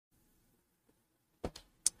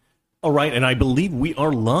All right, and I believe we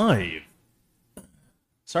are live.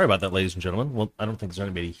 Sorry about that, ladies and gentlemen. Well, I don't think there's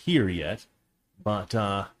anybody here yet, but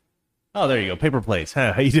oh, there you go, Paper Plates.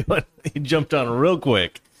 How you doing? You jumped on real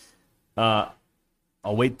quick. I'll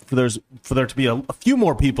wait for there to be a few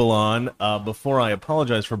more people on before I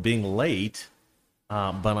apologize for being late,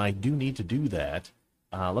 but I do need to do that.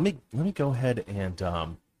 Let me go ahead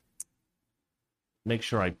and make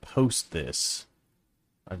sure I post this.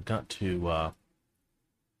 I've got to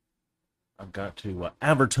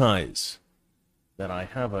advertise that I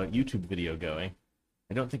have a YouTube video going.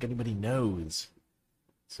 I don't think anybody knows.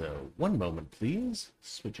 So, one moment, please.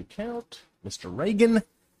 Switch account. Mr. Reagan.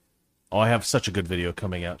 Oh, I have such a good video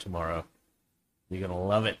coming out tomorrow. You're going to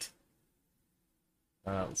love it.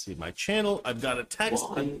 Let's see, my channel. I've got a text.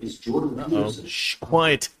 Why is Jordan Uh-oh. Peterson? Shh,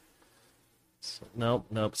 quiet. Nope,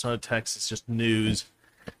 it's not a text. It's just news.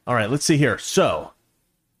 All right, let's see here. So,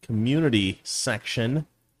 community section.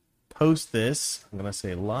 Post this. I'm going to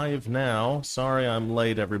say live now. Sorry I'm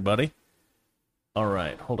late, everybody. All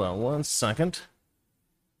right, hold on one second.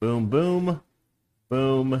 Boom, boom,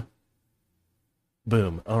 boom,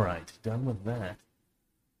 boom. All right, done with that.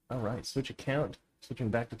 All right, switch account. Switching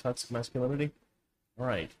back to toxic masculinity. All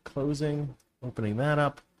right, closing, opening that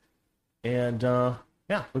up. And,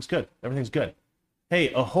 yeah, looks good. Everything's good.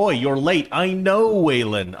 Hey, ahoy, you're late. I know,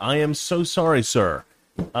 Waylon. I am so sorry, sir.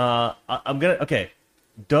 I'm going to... Okay.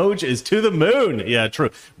 Doge is to the moon. Yeah,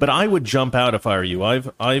 true. But I would jump out if I were you.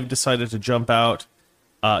 I've decided to jump out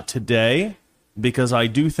today because I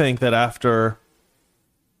do think that after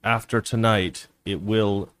tonight it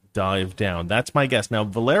will dive down. That's my guess. Now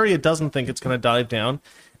Valeria doesn't think it's going to dive down,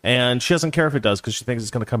 and she doesn't care if it does because she thinks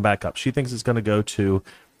it's going to come back up. She thinks it's going to go to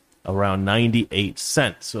around 98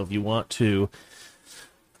 cents. So if you want to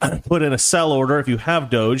put in a sell order, if you have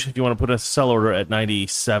Doge, if you want to put a sell order at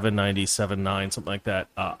 97, 97.9, something like that,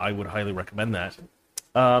 I would highly recommend that.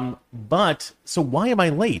 But, so why am I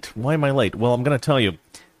late? Why am I late? Well, I'm going to tell you.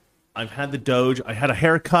 I've had the Doge. I had a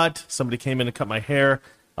haircut. Somebody came in to cut my hair.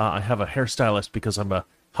 I have a hairstylist because I'm a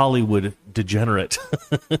Hollywood degenerate.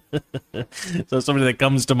 So somebody that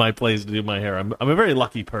comes to my place to do my hair. I'm a very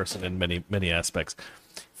lucky person in many, many aspects.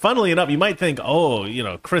 Funnily enough, you might think,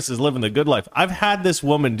 oh, Chris is living the good life. I've had this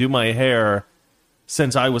woman do my hair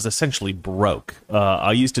since I was essentially broke.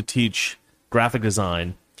 I used to teach graphic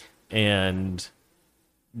design, and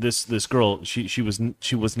this girl, she was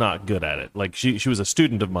not good at it. Like she was a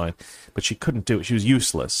student of mine, but she couldn't do it. She was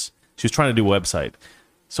useless. She was trying to do a website.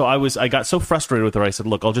 So I got so frustrated with her. I said,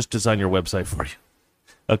 look, I'll just design your website for you.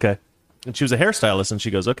 Okay. And she was a hairstylist, and she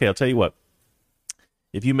goes, okay, I'll tell you what.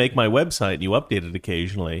 If you make my website and you update it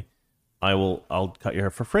occasionally, I'll cut your hair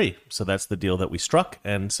for free. So that's the deal that we struck.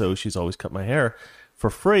 And so she's always cut my hair for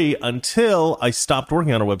free until I stopped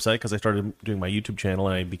working on her website because I started doing my YouTube channel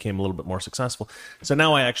and I became a little bit more successful. So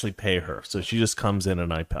now I actually pay her. So she just comes in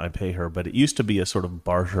and I pay her. But it used to be a sort of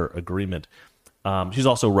barter agreement. She's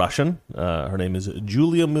also Russian. Her name is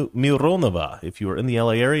Julia Mironova. If you are in the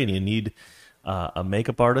LA area and you need a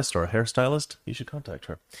makeup artist or a hairstylist, you should contact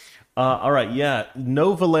her. All right, yeah,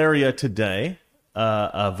 no Valeria today.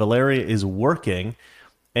 Valeria is working.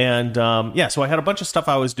 And, yeah, so I had a bunch of stuff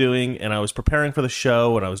I was doing, and I was preparing for the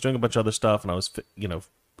show, and I was doing a bunch of other stuff, and I was,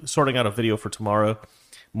 sorting out a video for tomorrow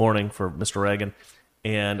morning for Mr. Reagan.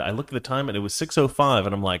 And I looked at the time, and it was 6:05,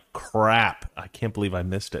 and I'm like, crap, I can't believe I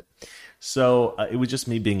missed it. So it was just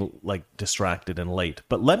me being, distracted and late.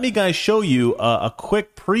 But let me, guys, show you a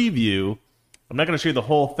quick preview. I'm not going to show you the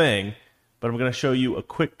whole thing, but I'm going to show you a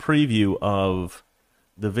quick preview of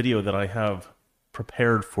the video that I have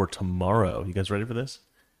prepared for tomorrow. You guys ready for this?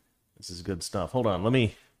 This is good stuff. Hold on. Let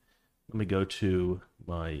me go to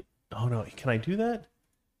my... Oh, no. Can I do that?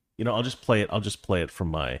 I'll just play it. I'll just play it from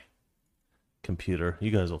my computer. You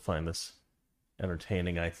guys will find this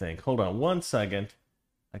entertaining, I think. Hold on one second.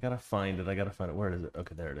 I got to find it. Where is it?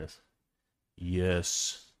 Okay, there it is.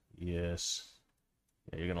 Yes. Yeah,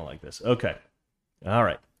 you're going to like this. Okay. All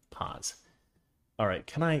right. Pause. All right.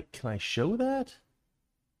 Can I show that?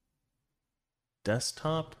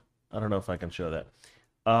 Desktop? I don't know if I can show that.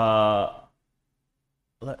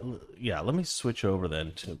 Let me switch over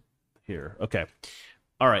then to here. Okay.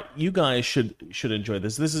 All right. You guys should enjoy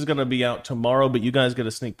this. This is going to be out tomorrow, but you guys get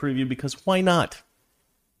a sneak preview because why not?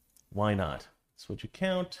 Why not? Switch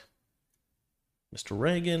account. Mr.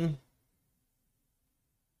 Reagan.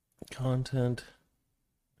 Content.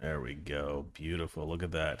 There we go. Beautiful. Look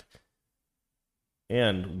at that.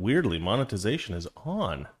 And weirdly, monetization is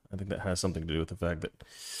on. I think that has something to do with the fact that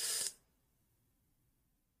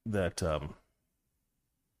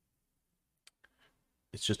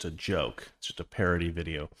it's just a joke. It's just a parody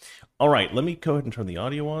video. All right, let me go ahead and turn the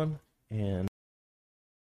audio on. And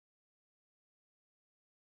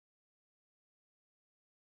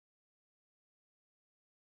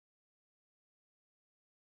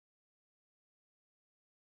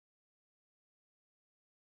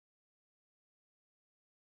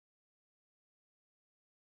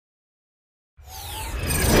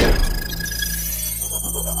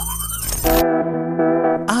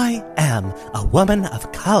I am a woman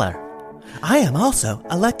of color. I am also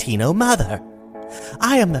a Latino mother.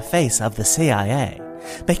 I am the face of the CIA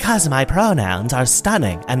because my pronouns are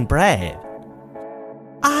stunning and brave.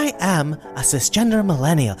 I am a cisgender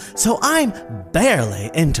millennial, so I'm barely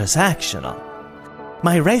intersectional.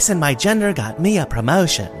 My race and my gender got me a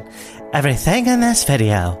promotion. Everything in this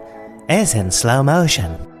video is in slow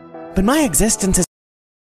motion. But my existence is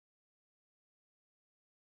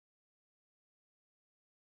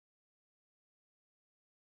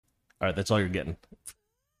all right, that's all you're getting.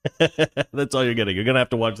 That's all you're getting. You're going to have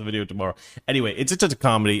to watch the video tomorrow. Anyway, it's just a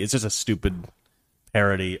comedy. It's just a stupid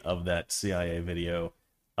parody of that CIA video.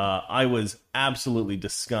 I was absolutely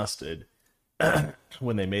disgusted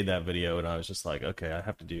when they made that video, and I was just like, okay, I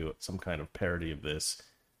have to do some kind of parody of this.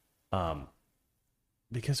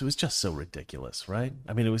 Because it was just so ridiculous, right?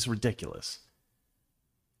 I mean, it was ridiculous.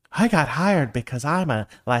 I got hired because I'm a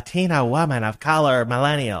Latino woman of color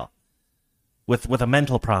millennial with a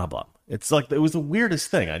mental problem. It's like, it was the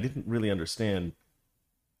weirdest thing. I didn't really understand.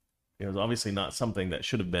 It was obviously not something that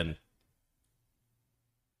should have been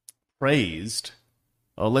praised.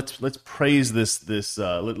 Oh, let's praise this.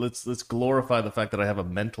 Let's glorify the fact that I have a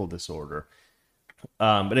mental disorder.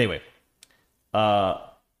 But anyway,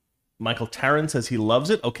 Michael Taryn says he loves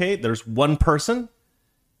it. Okay, there's one person.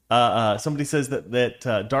 Somebody says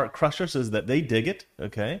that Dark Crusher says that they dig it.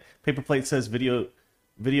 Okay, Paper Plate says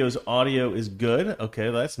video's audio is good.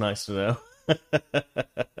 Okay, that's nice to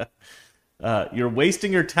know. You're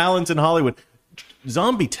wasting your talents in Hollywood.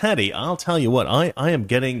 Zombie Teddy, I'll tell you what, I am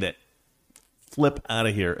getting that flip out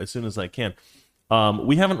of here as soon as I can.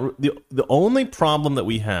 We haven't, the only problem that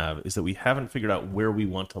we have is that we haven't figured out where we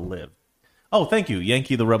want to live. Oh, thank you.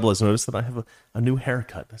 Yankee the Rebel has noticed that I have a new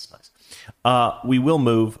haircut. That's nice. We will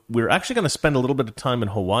move. We're actually going to spend a little bit of time in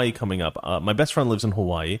Hawaii coming up. My best friend lives in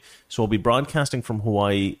Hawaii, so I'll be broadcasting from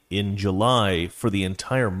Hawaii in July for the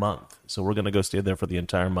entire month. So we're going to go stay there for the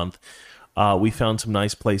entire month. We found some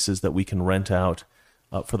nice places that we can rent out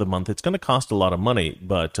for the month. It's going to cost a lot of money,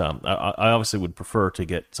 but I obviously would prefer to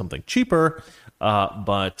get something cheaper,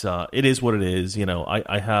 but it is what it is. You know,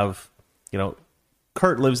 I have,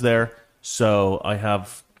 Kurt lives there. So I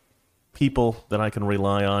have people that I can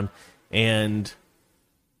rely on. And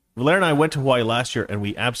Valeria and I went to Hawaii last year, and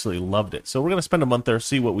we absolutely loved it. So we're going to spend a month there,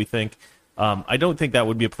 see what we think. I don't think that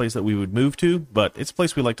would be a place that we would move to, but it's a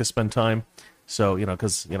place we like to spend time. So,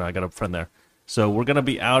 because, I got a friend there. So we're going to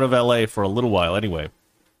be out of L.A. for a little while anyway.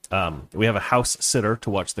 We have a house sitter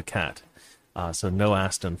to watch the cat. So no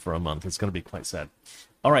Aston for a month. It's going to be quite sad.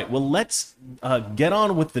 All right, well, let's get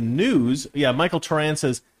on with the news. Yeah, Michael Turan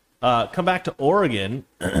says, come back to Oregon,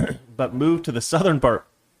 but move to the southern part.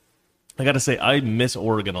 I got to say, I miss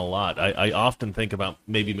Oregon a lot. I often think about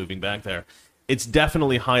maybe moving back there. It's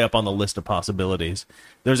definitely high up on the list of possibilities.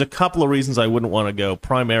 There's a couple of reasons I wouldn't want to go.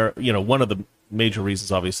 One of the major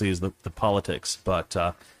reasons, obviously, is the politics, but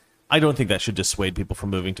I don't think that should dissuade people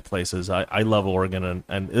from moving to places. I love Oregon,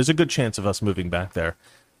 and there's a good chance of us moving back there.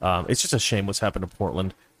 It's just a shame what's happened to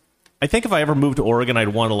Portland. I think if I ever moved to Oregon, I'd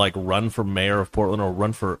want to run for mayor of Portland or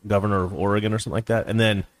run for governor of Oregon or something like that,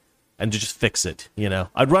 and just fix it.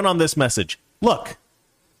 I'd run on this message. Look,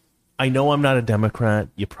 I know I'm not a Democrat.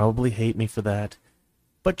 You probably hate me for that,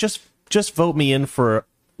 but just vote me in for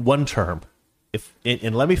one term,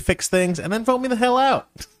 and let me fix things, and then vote me the hell out.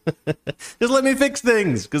 Just let me fix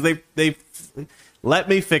things, because they let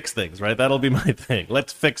me fix things, right? That'll be my thing.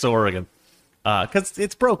 Let's fix Oregon. Because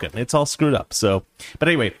it's broken. It's all screwed up. So, but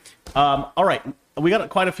anyway, all right. We got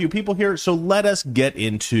quite a few people here, so let us get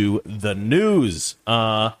into the news.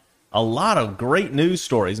 A lot of great news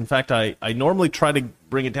stories. In fact, I normally try to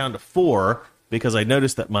bring it down to 4 because I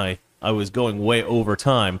noticed that I was going way over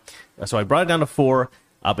time. So I brought it down to 4,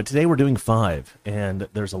 but today we're doing 5, and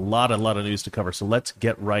there's a lot of news to cover. So let's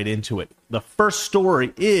get right into it. The first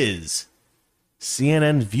story is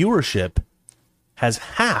CNN viewership has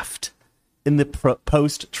halved in the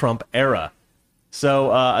post-Trump era.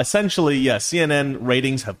 So essentially, CNN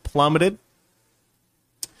ratings have plummeted.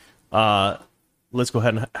 Let's go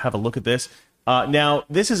ahead and have a look at this. Now,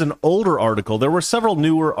 this is an older article. There were several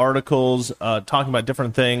newer articles talking about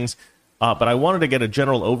different things, but I wanted to get a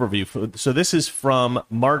general overview. So this is from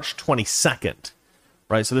March 22nd,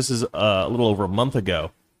 right? So this is a little over a month ago.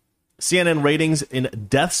 CNN ratings in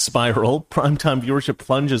death spiral. Primetime viewership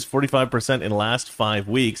plunges 45% in last 5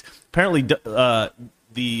 weeks. Apparently,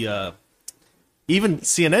 even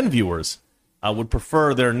CNN viewers would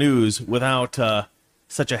prefer their news without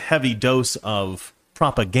such a heavy dose of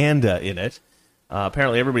propaganda in it.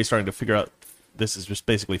 Apparently, everybody's starting to figure out this is just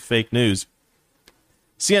basically fake news.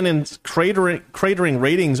 CNN's cratering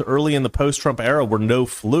ratings early in the post-Trump era were no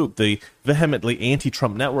fluke. The vehemently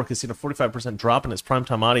anti-Trump network has seen a 45% drop in its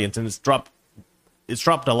primetime audience, and it's dropped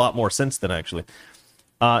a lot more since then, actually.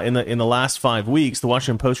 In the last 5 weeks, the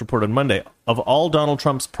Washington Post reported on Monday, of all Donald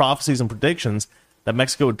Trump's prophecies and predictions that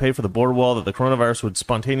Mexico would pay for the border wall, that the coronavirus would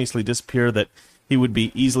spontaneously disappear, that he would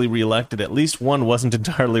be easily reelected, at least one wasn't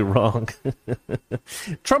entirely wrong.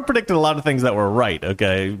 Trump predicted a lot of things that were right,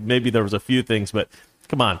 okay? Maybe there was a few things, but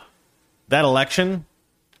come on. That election,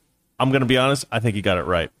 I'm going to be honest, I think he got it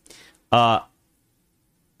right.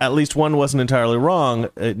 At least one wasn't entirely wrong,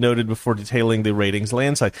 it noted before detailing the ratings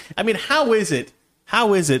landslide. I mean, how is it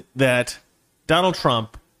that Donald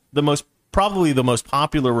Trump, probably the most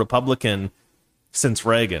popular Republican since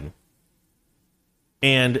Reagan,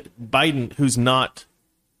 and Biden, who's not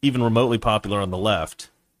even remotely popular on the left,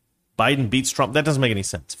 Biden beats Trump? That doesn't make any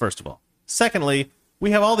sense, first of all. Secondly, we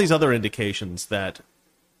have all these other indications that,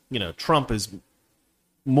 Trump is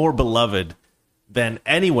more beloved than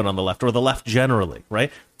anyone on the left, or the left generally,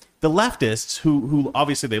 right? The leftists, who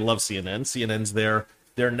obviously they love CNN. CNN's their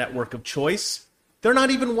network of choice. They're not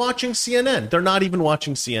even watching CNN. They're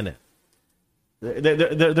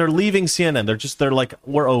leaving CNN. They're like,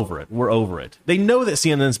 we're over it. They know that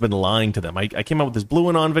CNN's been lying to them. I came out with this Blue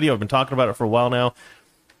Anon video. I've been talking about it for a while now.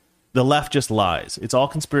 The left just lies. It's all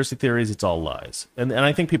conspiracy theories. It's all lies, and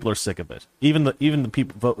I think people are sick of it. Even the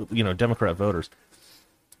people, Democrat voters,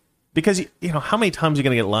 because how many times are you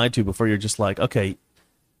going to get lied to before you're just like, okay,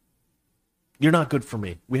 you're not good for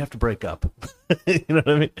me. We have to break up. You know what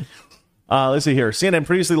I mean? Let's see here. CNN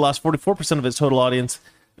previously lost 44% of its total audience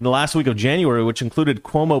in the last week of January, which included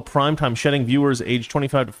Cuomo primetime shedding viewers aged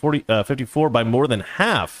 25 to 54 by more than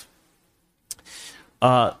half.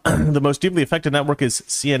 The most deeply affected network is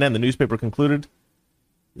CNN, the newspaper concluded.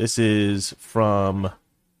 This is from...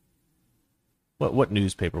 What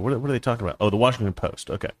newspaper? What are they talking about? Oh, the Washington Post.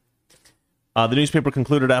 Okay. The newspaper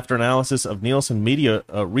concluded after analysis of Nielsen media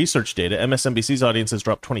research data, MSNBC's audience has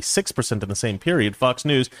dropped 26% in the same period. Fox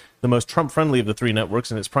News, the most Trump-friendly of the three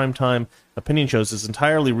networks in its primetime opinion shows, has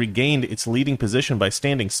entirely regained its leading position by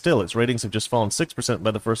standing still. Its ratings have just fallen 6%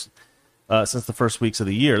 by since the first weeks of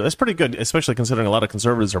the year. That's pretty good, especially considering a lot of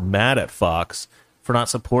conservatives are mad at Fox for not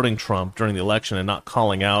supporting Trump during the election and not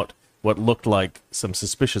calling out what looked like some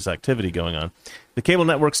suspicious activity going on. The cable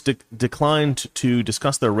networks declined to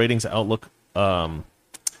discuss their ratings outlook for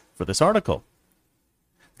this article.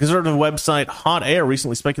 Conservative website Hot Air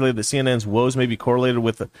recently speculated that CNN's woes may be correlated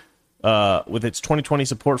with its 2020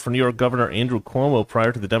 support for New York Governor Andrew Cuomo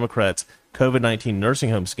prior to the Democrats' COVID-19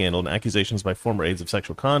 nursing home scandal and accusations by former aides of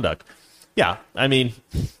sexual conduct. Yeah, I mean,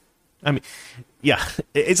 yeah,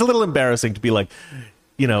 it's a little embarrassing to be like,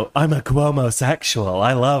 I'm a Cuomo-sexual.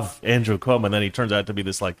 I love Andrew Cuomo. And then he turns out to be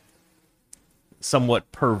this, like, somewhat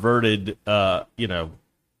perverted,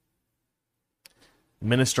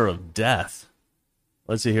 minister of death.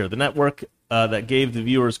 Let's see here. The network that gave the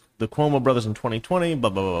viewers the Cuomo brothers in 2020, blah,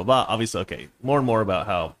 blah, blah, blah. Obviously, okay, more and more about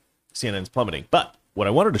how CNN's plummeting. But what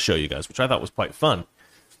I wanted to show you guys, which I thought was quite fun,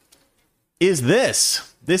 is this.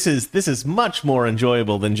 This is much more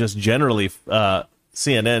enjoyable than just generally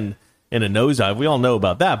CNN in a nosedive. We all know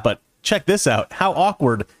about that, but check this out. How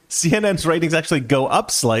awkward. CNN's ratings actually go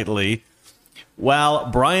up slightly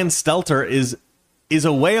while Brian Stelter is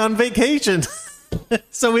away on vacation.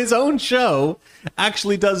 So his own show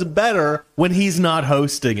actually does better when he's not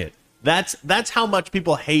hosting it. That's how much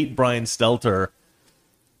people hate Brian Stelter.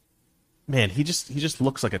 Man, he just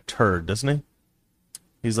looks like a turd, doesn't he?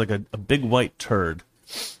 He's like a big white turd.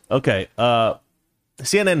 Okay,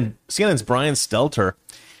 CNN's Brian Stelter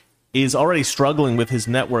is already struggling with his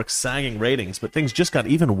network's sagging ratings, but things just got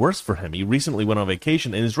even worse for him. He recently went on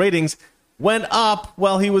vacation, and his ratings went up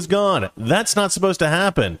while he was gone. That's not supposed to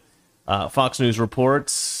happen. Fox News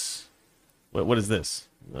reports... What is this?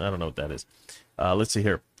 I don't know what that is. Let's see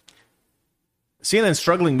here. CNN's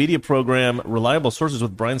struggling media program, Reliable Sources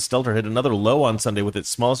with Brian Stelter, hit another low on Sunday with its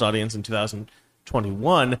smallest audience in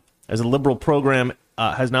 2021, as a liberal program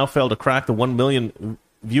has now failed to crack the 1 million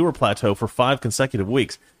viewer plateau for 5 consecutive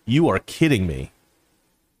weeks. You are kidding me.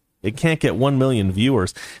 It can't get 1 million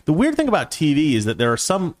viewers. The weird thing about TV is that there are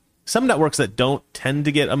some networks that don't tend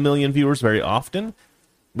to get 1 million viewers very often,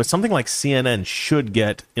 but something like CNN should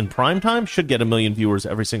get, in prime time, should get 1 million viewers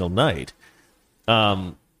every single night.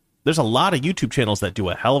 there's a lot of YouTube channels that do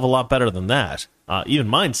a hell of a lot better than that. Even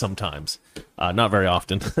mine sometimes. Not very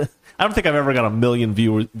often. I don't think I've ever got 1 million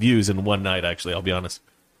views in one night, actually, I'll be honest.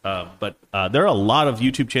 But there are a lot of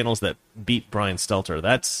YouTube channels that beat Brian Stelter.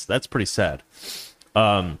 That's pretty sad.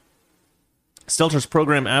 Stelter's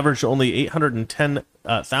program averaged only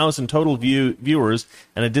 810,000 total viewers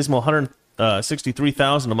and a dismal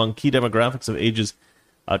 163,000 among key demographics of ages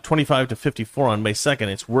 25 to 54 on May 2nd,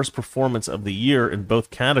 its worst performance of the year in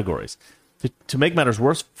both categories. To make matters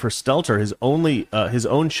worse for Stelter, his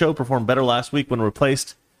own show performed better last week when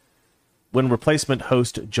replacement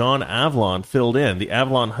host John Avlon filled in. The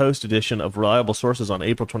Avlon host edition of Reliable Sources on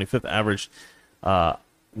April 25th averaged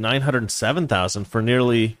 907,000 for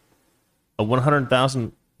nearly a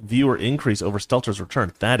 100,000 viewer increase over Stelter's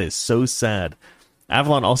return. That is so sad.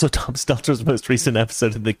 Avlon also topped Stelter's most recent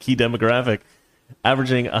episode in the key demographic,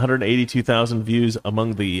 averaging 182,000 views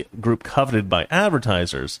among the group coveted by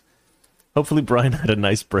advertisers. Hopefully Brian had a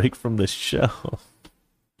nice break from this show.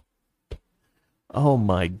 Oh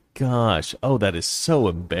my gosh. Oh, that is so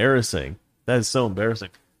embarrassing. That is so embarrassing.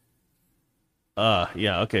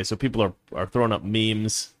 Yeah, okay, so people are throwing up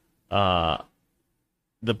memes.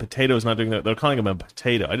 The potato is not doing that. They're calling him a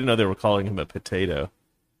potato. I didn't know they were calling him a potato.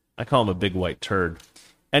 I call him a big white turd.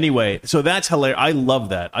 Anyway, so that's hilarious. I love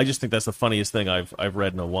that. I just think that's the funniest thing I've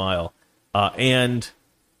read in a while. And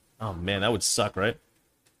oh man, that would suck, right?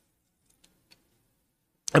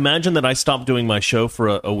 Imagine that I stopped doing my show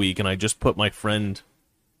for a week and I just put my friend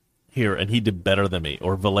here and he did better than me,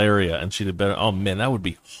 or Valeria and she did better. Oh man, that would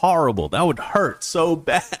be horrible. That would hurt so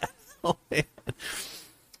bad. Oh man,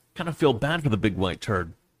 kind of feel bad for the big white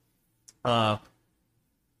turd.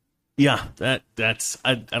 Yeah, that's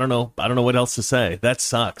I don't know what else to say. That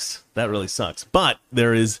sucks. That really sucks. But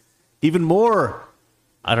there is even more,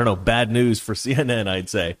 I don't know, bad news for CNN, I'd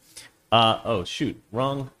say. Oh shoot,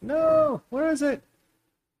 wrong. No, where is it?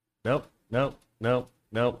 Nope. Oh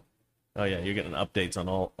yeah, you're getting updates on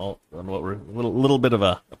all on what we're a little bit of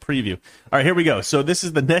a preview. All right, here we go. So this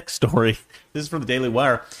is the next story. This is from the Daily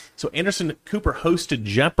Wire. So Anderson Cooper hosted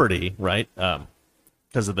Jeopardy, right?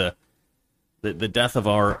 Because of the death of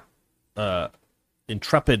our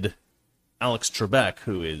intrepid Alex Trebek,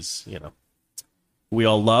 who is, we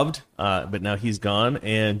all loved, but now he's gone,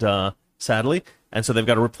 and sadly. And so they've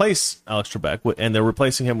got to replace Alex Trebek, and they're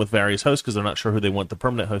replacing him with various hosts because they're not sure who they want the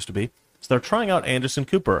permanent host to be. So they're trying out Anderson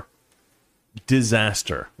Cooper.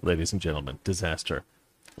 Disaster, ladies and gentlemen. Disaster.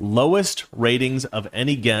 Lowest ratings of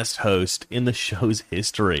any guest host in the show's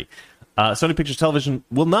history. Sony Pictures Television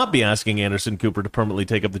will not be asking Anderson Cooper to permanently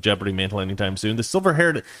take up the Jeopardy mantle anytime soon. The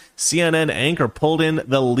silver-haired CNN anchor pulled in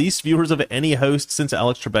the least viewers of any host since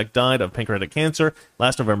Alex Trebek died of pancreatic cancer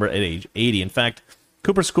last November at age 80. In fact,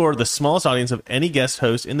 Cooper scored the smallest audience of any guest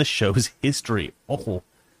host in the show's history. Oh,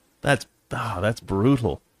 that's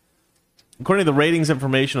brutal. According to the ratings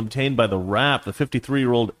information obtained by The Wrap, the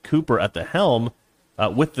 53-year-old Cooper at the helm,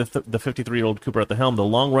 with the 53-year-old Cooper at the helm, the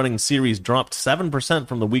long-running series dropped 7%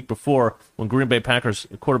 from the week before when Green Bay Packers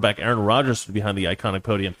quarterback Aaron Rodgers stood behind the iconic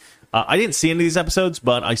podium. I didn't see any of these episodes,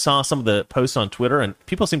 but I saw some of the posts on Twitter, and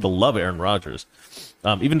people seem to love Aaron Rodgers.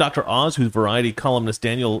 Even Dr. Oz, whose Variety columnist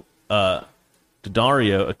Daniel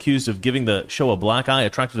Daddario, accused of giving the show a black eye,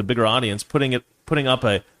 attracted a bigger audience, putting up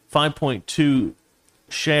a 5.2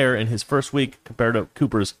 share in his first week compared to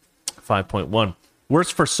Cooper's 5.1. Worse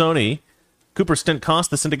for Sony, Cooper's stint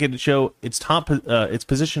cost the syndicated show its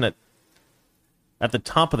position at the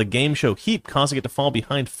top of the game show heap, causing it to fall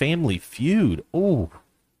behind Family Feud. Oh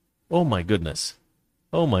my goodness.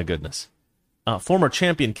 Oh my goodness. Former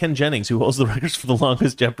champion Ken Jennings, who holds the records for the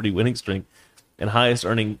longest Jeopardy winning streak and highest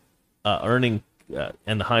earning and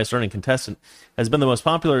the highest earning contestant, has been the most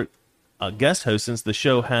popular guest host since the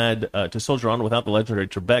show had to soldier on without the legendary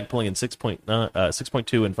Trebek, pulling in 6.2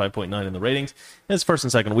 and 5.9 in the ratings in its first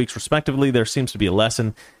and second weeks, respectively. There seems to be a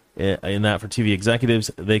lesson in that for TV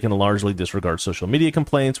executives. They can largely disregard social media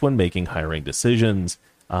complaints when making hiring decisions.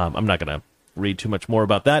 I'm not going to read too much more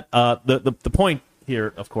about that. The point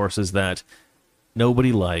here, of course, is that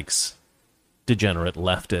nobody likes degenerate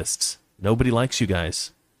leftists. Nobody likes you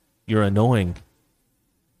guys. You're annoying.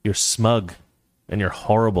 You're smug. And you're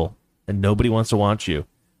horrible. And nobody wants to watch you.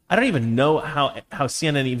 I don't even know how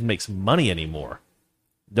CNN even makes money anymore.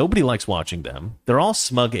 Nobody likes watching them. They're all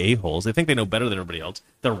smug a-holes. They think they know better than everybody else.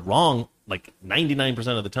 They're wrong like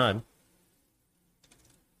 99% of the time.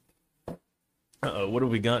 Uh-oh, what do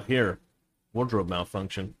we got here? Wardrobe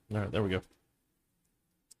malfunction. All right, there we go.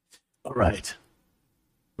 All right.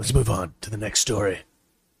 Let's move on to the next story.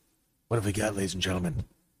 What have we got, ladies and gentlemen?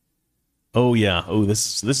 Oh, yeah. Oh,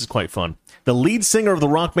 this is quite fun. The lead singer of the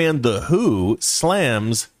rock band The Who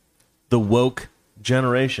slams the woke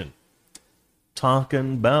generation.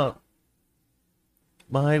 Talking about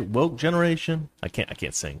my woke generation. I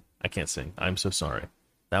can't sing. I'm so sorry.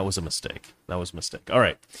 That was a mistake. All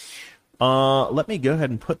right. Let me go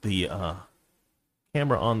ahead and put the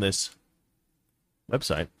camera on this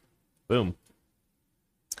website. Boom.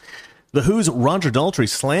 The Who's Roger Daltrey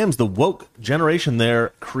slams the woke generation there,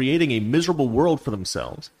 creating a miserable world for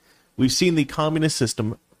themselves. We've seen the communist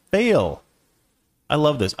system fail. I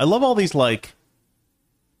love this. I love all these, like,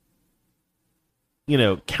 you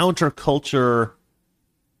know, counterculture.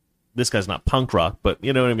 This guy's not punk rock, but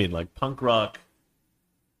you know what I mean? Like punk rock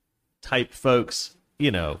type folks,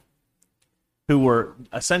 you know, who were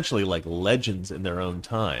essentially like legends in their own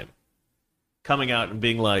time, coming out and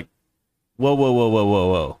being like, whoa, whoa, whoa, whoa, whoa,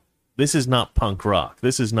 whoa. This is not punk rock.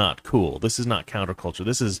 This is not cool. This is not counterculture.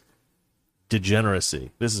 This is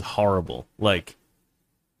degeneracy. This is horrible. Like,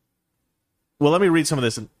 well, let me read some of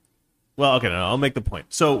this. Well, okay, no, I'll make the point.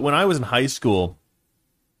 So when I was in high school,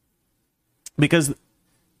 because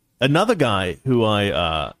another guy who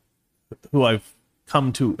I've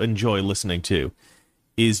come to enjoy listening to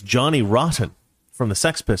is Johnny Rotten from the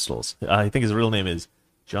Sex Pistols. I think his real name is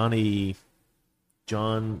John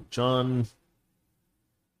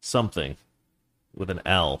something with an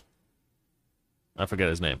L. I forget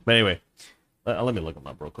his name. But anyway, let me look him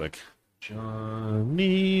up real quick.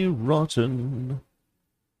 Johnny Rotten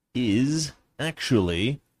is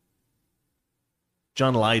actually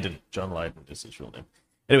John Lydon. John Lydon is his real name.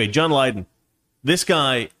 Anyway, John Lydon. This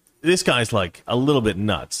guy's like a little bit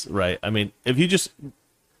nuts, right? I mean, if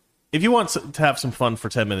you want to have some fun for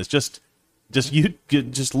 10 minutes, just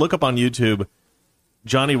look up on YouTube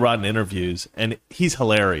Johnny Rotten interviews, and he's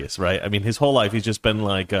hilarious, right? I mean, his whole life he's just been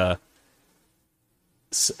like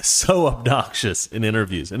so obnoxious in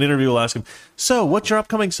interviews. An interview will ask him, "So, what's your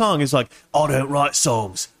upcoming song?" He's like, "I don't write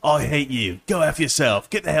songs. I hate you. Go F yourself.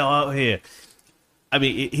 Get the hell out of here." I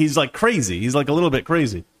mean, he's like crazy. He's like a little bit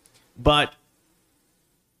crazy. But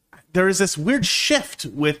there is this weird shift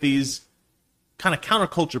with these kind of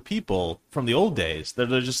counterculture people from the old days that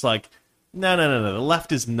they're just like, no, the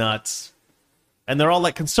left is nuts. And they're all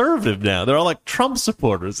like conservative now. They're all like Trump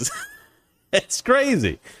supporters. It's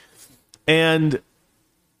crazy. And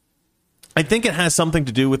I think it has something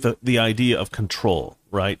to do with the idea of control,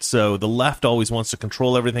 right? So the left always wants to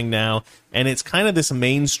control everything now, and it's kind of this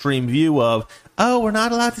mainstream view of, oh, we're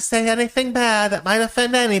not allowed to say anything bad that might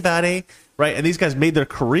offend anybody, right? And these guys made their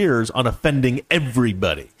careers on offending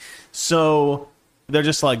everybody. So they're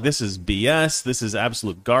just like, this is BS, this is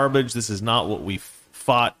absolute garbage, this is not what we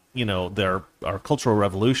fought, you know, our cultural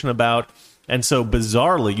revolution about. And so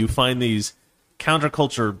bizarrely, you find these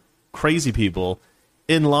counterculture crazy people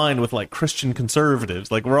in line with like Christian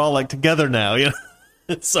conservatives. Like, we're all like together now, you know?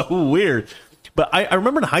 It's so weird. But I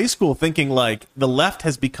remember in high school thinking like the left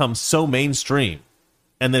has become so mainstream,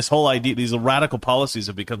 and this whole idea, these radical policies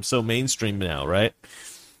have become so mainstream now, right?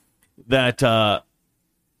 That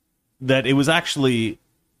that it was actually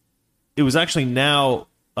now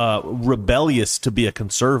rebellious to be a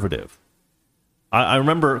conservative. I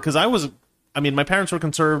remember, because my parents were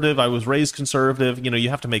conservative. I was raised conservative. You know, you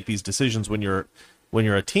have to make these decisions when you're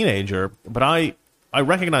a teenager. But I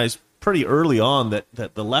recognized pretty early on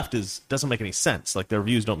that the left doesn't make any sense. Like, their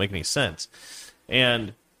views don't make any sense.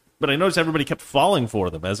 But I noticed everybody kept falling for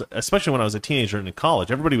them, especially when I was a teenager and in college.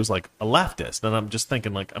 Everybody was like a leftist, and I'm just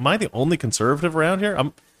thinking, like, am I the only conservative around here?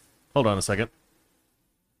 Hold on a second.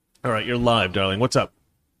 All right, you're live, darling. What's up?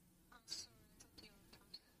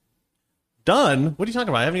 Done? What are you talking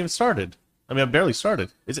about? I haven't even started. I mean, I've barely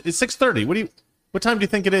started. It's 6:30. What time do you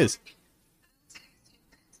think it is?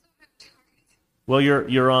 Well,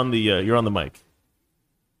 you're on the mic.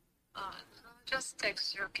 Just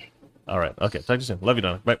text you, okay? All right. Okay. Talk to you soon. Love you,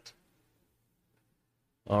 Donna. Bye.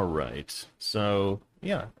 All right. So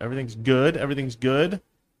yeah, everything's good. Everything's good.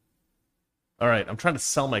 All right. I'm trying to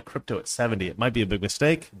sell my crypto at 70. It might be a big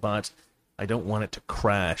mistake, but I don't want it to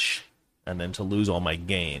crash and then to lose all my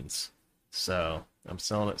gains. So I'm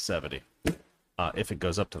selling at 70. If it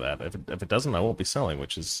goes up to that. If it doesn't, I won't be selling,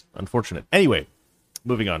 which is unfortunate. Anyway,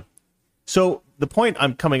 moving on. So the point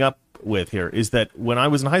I'm coming up with here is that when I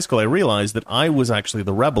was in high school, I realized that I was actually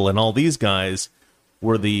the rebel, and all these guys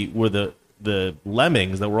were the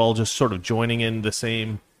lemmings that were all just sort of joining in the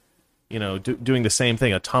same, you know, doing the same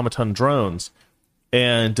thing, automaton drones,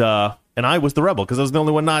 and I was the rebel because I was the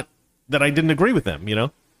only one that I didn't agree with them, you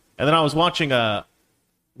know. And then I was watching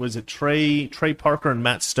was it Trey Parker and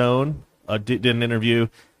Matt Stone did an interview,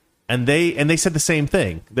 and they said the same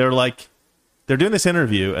thing. They're doing this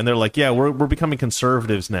interview, and they're like, yeah, we're becoming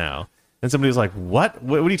conservatives now, And somebody was like, what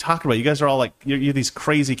are you talking about? You guys are all like, you're these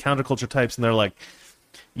crazy counterculture types. And they're like,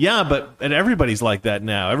 yeah, and everybody's like that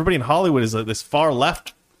now. Everybody in Hollywood is like this far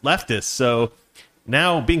leftist. So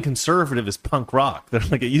now being conservative is punk rock. They're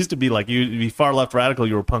like, it used to be like you'd be far left radical,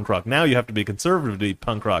 you were punk rock. Now you have to be conservative to be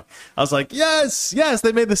punk rock. I was like, yes,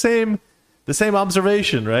 they made the same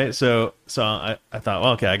observation, right? So I thought,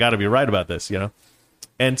 well, okay, I got to be right about this,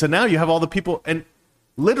 And so now you have all the people, and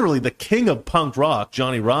literally the king of punk rock,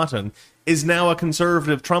 Johnny Rotten, is now a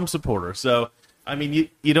conservative Trump supporter. So, I mean,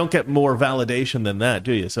 you don't get more validation than that,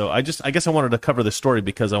 do you? So I guess I wanted to cover this story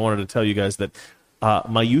because I wanted to tell you guys that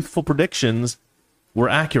my youthful predictions were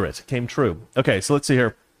accurate, came true. Okay, so let's see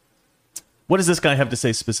here. What does this guy have to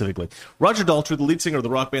say specifically? Roger Daltrey, the lead singer of the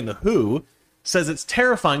rock band The Who, says it's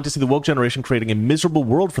terrifying to see the woke generation creating a miserable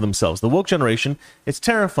world for themselves. The woke generation, it's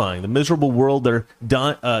terrifying. The miserable world they're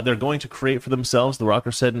going to create for themselves, the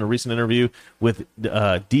rocker said in a recent interview with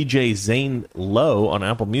DJ Zane Lowe on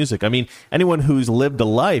Apple Music. I mean, anyone who's lived a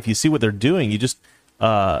life, you see what they're doing. You just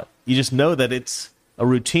know that it's a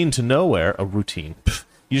routine to nowhere. A routine.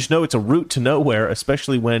 You just know it's a route to nowhere,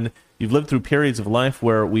 especially when you've lived through periods of life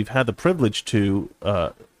where we've had the privilege to,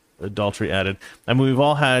 Daltrey added. I mean, we've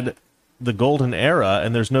all had the golden era,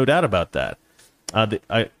 and there's no doubt about that. I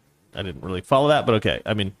didn't really follow that, but okay.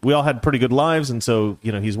 I mean, we all had pretty good lives, and so,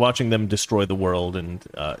 he's watching them destroy the world, and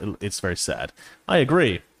it's very sad. I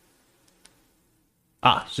agree.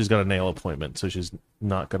 She's got a nail appointment, so she's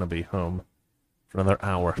not going to be home for another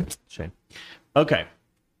hour. Shame. Okay.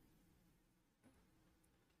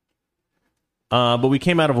 But we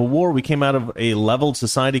came out of a war. We came out of a leveled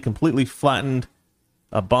society, completely flattened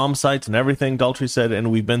bomb sites and everything, Daltrey said,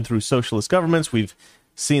 and we've been through socialist governments. We've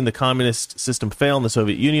seen the communist system fail in the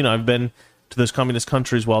Soviet Union. I've been to those communist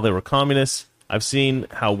countries while they were communists. I've seen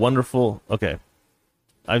how wonderful,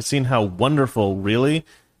 really,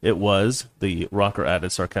 it was, the rocker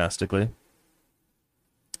added sarcastically.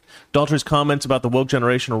 Daltrey's comments about the woke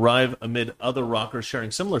generation arrive amid other rockers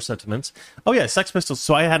sharing similar sentiments. Oh yeah, Sex Pistols.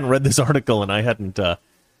 So I hadn't read this article, and I hadn't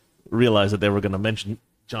realized that they were going to mention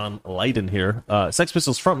John Lydon here. Sex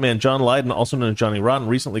Pistols frontman John Lydon, also known as Johnny Rotten,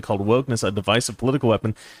 recently called wokeness a divisive political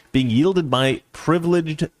weapon being wielded by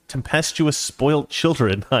privileged, tempestuous, spoiled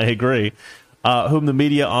children. I agree. Whom the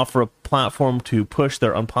media offer a platform to push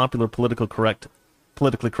their unpopular politically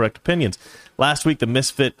correct opinions. Last week, the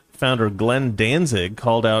Misfit founder Glenn Danzig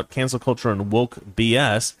called out cancel culture and woke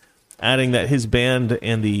BS, adding that his band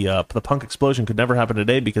and the punk explosion could never happen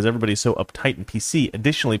today because everybody's so uptight and PC.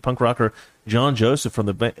 Additionally, punk rocker John Joseph from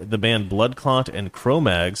the band Bloodclot and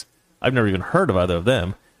Cro-Mags, I've never even heard of either of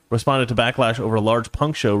them, responded to backlash over a large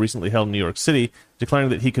punk show recently held in New York City, declaring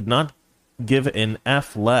that he could not give an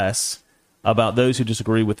F less about those who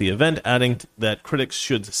disagree with the event, adding that critics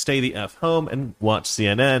should stay the F home and watch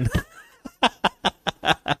CNN.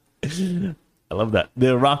 I love that.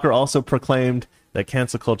 The rocker also proclaimed that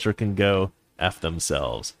cancel culture can go F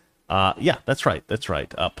themselves. Yeah, that's right.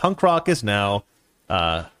 Punk rock is now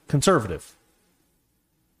conservative.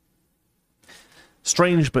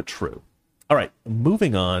 Strange but true. All right,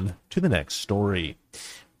 moving on to the next story.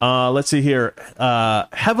 Let's see here.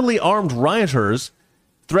 Heavily armed rioters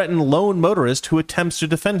threaten lone motorist who attempts to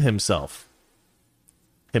defend himself.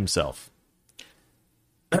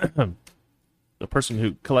 The person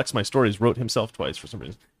who collects my stories wrote himself twice for some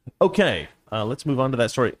reason. Okay, let's move on to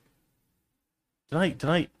that story. Did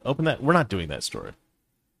I open that? We're not doing that story.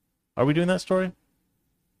 Are we doing that story?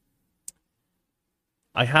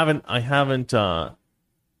 I haven't.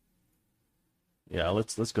 Yeah,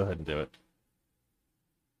 let's go ahead and do it.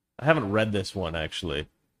 I haven't read this one actually.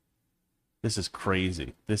 This is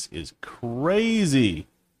crazy.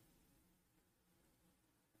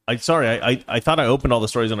 I thought I opened all the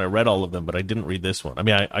stories and I read all of them, but I didn't read this one. I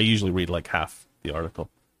mean, I usually read like half the article.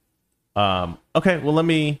 Okay, well let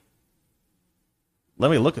me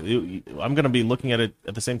look at it. I'm going to be looking at it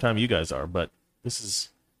at the same time you guys are, but this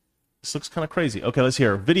looks kind of crazy. Okay, let's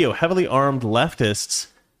hear. Video: heavily armed leftists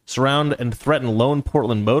surround and threaten lone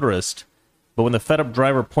Portland motorist, but when the fed-up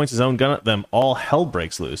driver points his own gun at them, all hell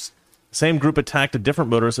breaks loose. The same group attacked a different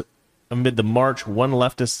motorist amid the march. One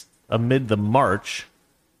leftist amid the march.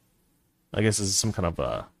 I guess this is some kind of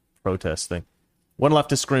a protest thing. One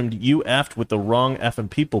leftist screamed, "You effed with the wrong effing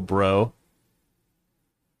people, bro."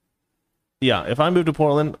 Yeah, if I move to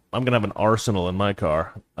Portland, I'm going to have an arsenal in my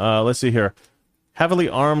car. Let's see here. Heavily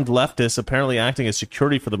armed leftists, apparently acting as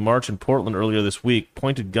security for the march in Portland earlier this week,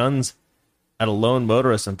 pointed guns at a lone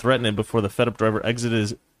motorist and threatened him before the fed-up driver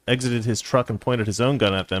exited his truck and pointed his own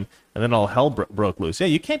gun at them, and then all hell broke loose. Yeah,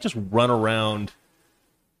 you can't just run around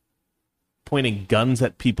pointing guns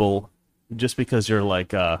at people just because you're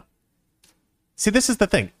like See, this is the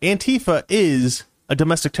thing. Antifa is a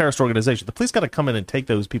domestic terrorist organization. The police got to come in and take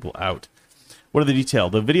those people out. What are the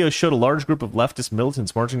details? The video showed a large group of leftist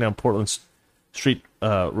militants marching down Portland Street,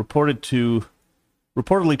 reportedly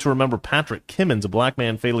to remember Patrick Kimmons, a black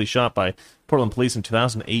man fatally shot by Portland police in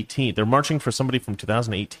 2018. They're marching for somebody from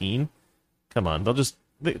 2018? Come on,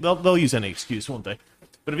 they'll use any excuse, won't they?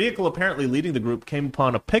 But a vehicle apparently leading the group came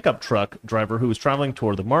upon a pickup truck driver who was traveling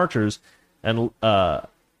toward the marchers, and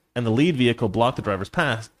the lead vehicle blocked the driver's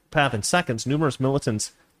path. In seconds, numerous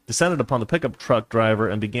militants descended upon the pickup truck driver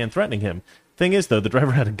and began threatening him. Thing is, though, the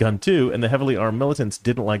driver had a gun too, and the heavily armed militants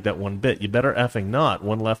didn't like that one bit. You better effing not.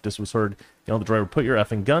 One leftist was heard yell at the driver, "Put your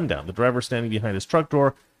effing gun down." The driver, standing behind his truck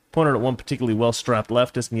door, pointed at one particularly well-strapped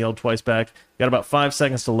leftist and yelled twice back, "Got about 5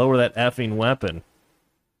 seconds to lower that effing weapon."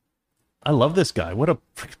 I love this guy. What a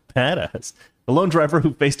freaking badass. The lone driver,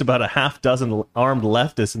 who faced about a half dozen armed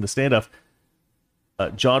leftists in the standoff,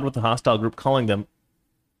 jawed with the hostile group, calling them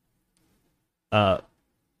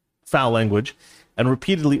foul language, and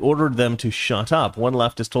repeatedly ordered them to shut up. One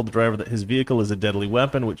leftist told the driver that his vehicle is a deadly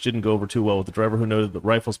weapon, which didn't go over too well with the driver, who noted that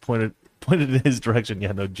rifles pointed in his direction.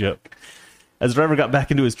 Yeah, no joke. As the driver got back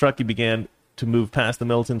into his truck, he began to move past the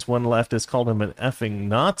militants. One leftist called him an effing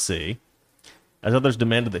Nazi, as others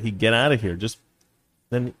demanded that he get out of here.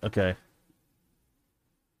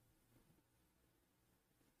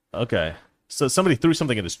 Okay. So somebody threw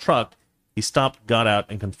something at his truck. He stopped, got out,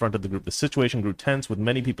 and confronted the group. The situation grew tense, with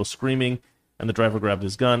many people screaming, and the driver grabbed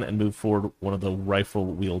his gun and moved forward one of the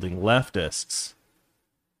rifle-wielding leftists,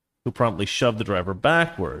 who promptly shoved the driver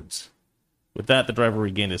backwards. With that, the driver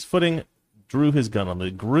regained his footing, drew his gun on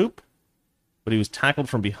the group, but he was tackled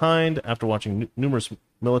from behind after watching numerous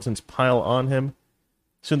militants pile on him.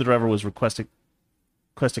 Soon the driver was requesting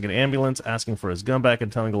an ambulance, asking for his gun back,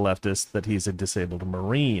 and telling the leftists that he's a disabled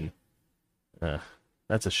Marine.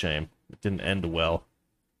 That's a shame. It didn't end well.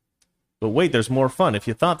 But wait, there's more fun. If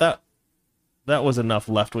you thought that was enough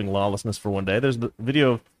left-wing lawlessness for one day, there's the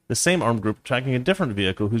video of the same armed group tracking a different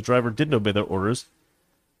vehicle whose driver didn't obey their orders.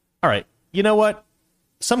 All right, you know what?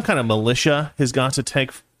 Some kind of militia has got to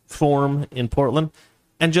take form in Portland,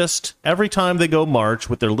 and just every time they go march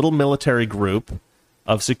with their little military group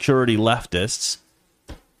of security leftists,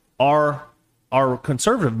 our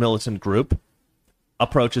conservative militant group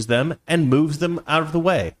approaches them and moves them out of the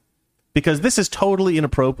way. Because this is totally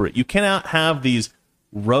inappropriate. You cannot have these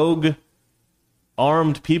rogue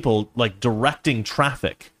armed people like directing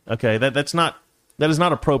traffic. Okay, that is not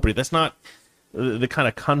appropriate. That's not the kind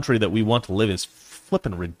of country that we want to live in. It's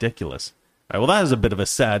flipping ridiculous. All right, well, that is a bit of a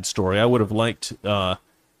sad story. I would have liked for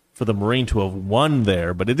the Marine to have won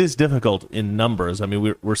there, but it is difficult in numbers. I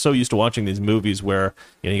mean, we're so used to watching these movies where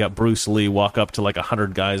you got Bruce Lee walk up to like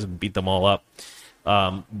 100 guys and beat them all up.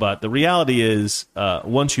 But the reality is,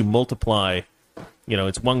 once you multiply,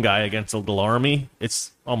 it's one guy against a little army,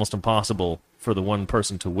 it's almost impossible for the one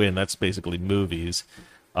person to win. That's basically movies.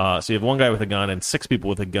 So you have one guy with a gun and 6 people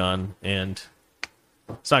with a gun, and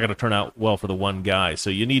it's not going to turn out well for the one guy.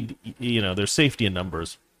 So you need, there's safety in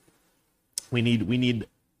numbers. We need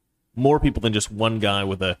more people than just one guy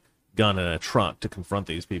with a gun and a truck to confront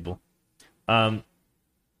these people.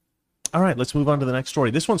 All right, let's move on to the next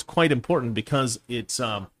story. This one's quite important because it's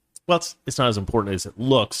not as important as it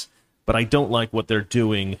looks, but I don't like what they're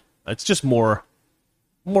doing. It's just more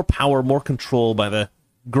power, more control by the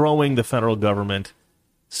federal government,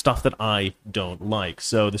 stuff that I don't like.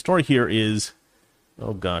 So the story here is,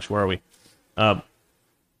 oh gosh, where are we?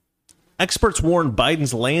 Experts warn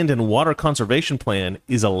Biden's land and water conservation plan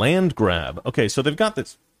is a land grab. Okay, so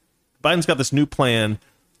Biden's got this new plan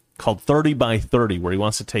called 30 by 30, where he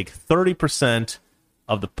wants to take 30%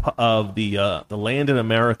 of the land in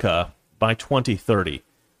America by 2030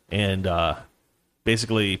 and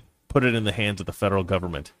basically put it in the hands of the federal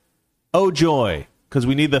government. Oh joy, because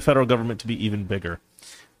we need the federal government to be even bigger.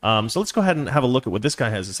 So let's go ahead and have a look at what this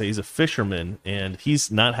guy has to say. He's a fisherman, and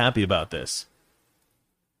he's not happy about this.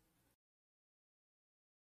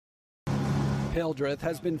 Hildreth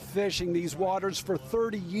has been fishing these waters for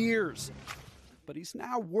 30 years. But he's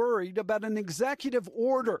now worried about an executive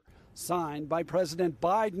order signed by President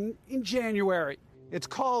Biden in January. It's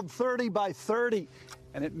called 30 by 30,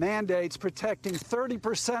 and it mandates protecting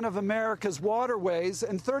 30% of America's waterways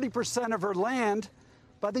and 30% of her land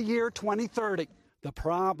by the year 2030. The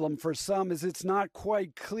problem for some is it's not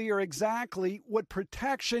quite clear exactly what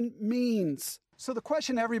protection means. So the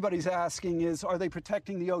question everybody's asking is, are they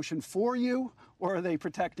protecting the ocean for you, or are they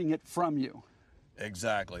protecting it from you?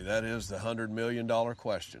 Exactly. That is the $100 million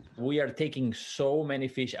question. We are taking so many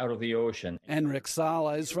fish out of the ocean. Enric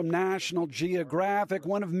Sala is from National Geographic,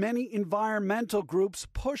 one of many environmental groups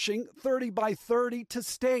pushing 30 by 30 to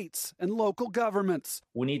states and local governments.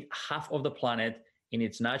 We need half of the planet in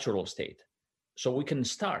its natural state. So we can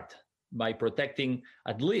start by protecting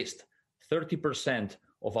at least 30%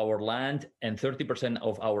 of our land and 30%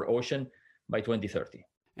 of our ocean by 2030.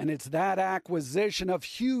 And it's that acquisition of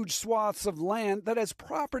huge swaths of land that has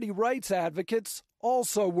property rights advocates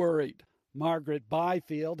also worried. Margaret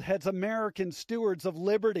Byfield heads American Stewards of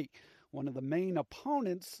Liberty, one of the main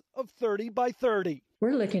opponents of 30 by 30.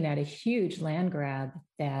 We're looking at a huge land grab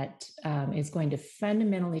that is going to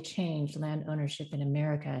fundamentally change land ownership in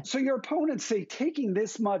America. So your opponents say taking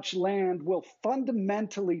this much land will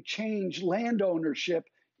fundamentally change land ownership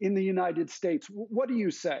in the United States. What do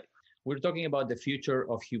you say? We're talking about the future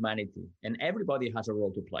of humanity, and everybody has a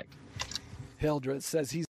role to play. Hildreth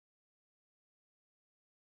says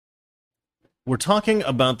We're talking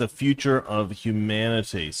about the future of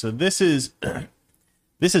humanity. So this is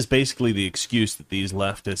basically the excuse that these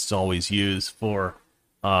leftists always use for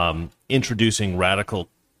introducing radical,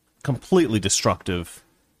 completely destructive,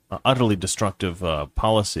 utterly destructive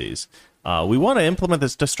policies. We want to implement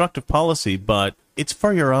this destructive policy, but it's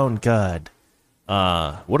for your own good.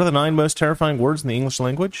 What are the 9 most terrifying words in the English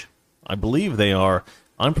language? I believe they are,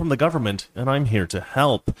 I'm from the government, and I'm here to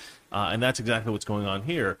help. And that's exactly what's going on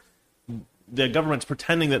here. The government's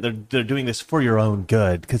pretending that they're doing this for your own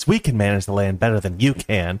good, because we can manage the land better than you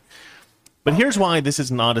can. But here's why this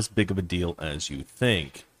is not as big of a deal as you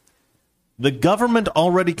think. The government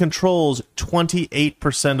already controls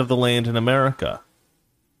 28% of the land in America.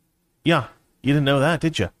 Yeah, you didn't know that,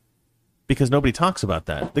 did you? Because nobody talks about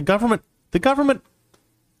that. The government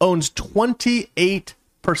owns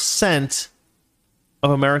 28%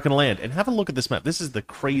 of American land. And have a look at this map. This is the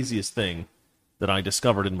craziest thing that I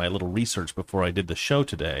discovered in my little research before I did the show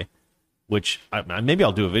today, which maybe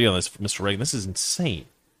I'll do a video on this for Mr. Reagan. This is insane.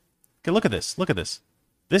 Okay, look at this. Look at this.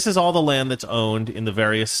 This is all the land that's owned in the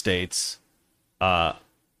various states. I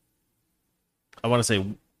want to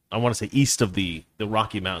say east of the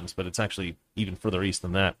Rocky Mountains, but it's actually even further east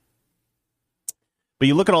than that. But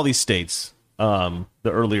you look at all these states, the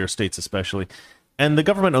earlier states especially, and the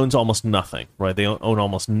government owns almost nothing, right? They own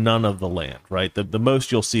almost none of the land, right? The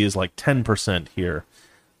most you'll see is like 10% here.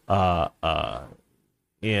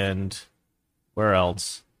 And where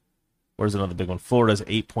else? Where's another big one? Florida's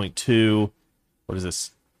 8.2. What is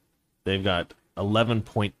this? They've got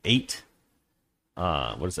 11.8.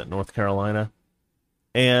 What is that? North Carolina.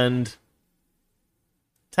 And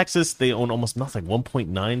Texas, they own almost nothing,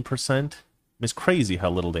 1.9%. It's crazy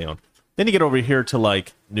how little they own. Then you get over here to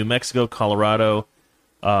like New Mexico, Colorado,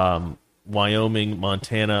 Wyoming,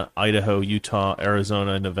 Montana, Idaho, Utah,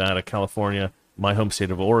 Arizona, Nevada, California, my home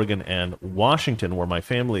state of Oregon, and Washington, where my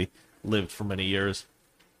family lived for many years.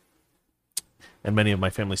 And many of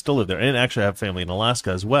my family still live there. And actually I have family in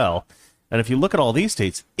Alaska as well. And if you look at all these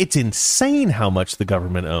states, it's insane how much the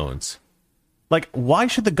government owns. Like, why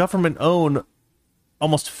should the government own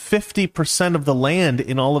almost 50% of the land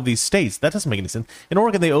in all of these states? That doesn't make any sense. In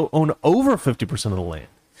Oregon, they own over 50% of the land.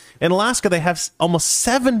 In Alaska, they have almost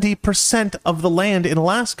 70% of the land in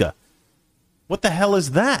Alaska. What the hell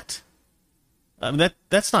is that? I mean,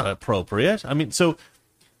 that's not appropriate. I mean, so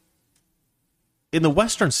in the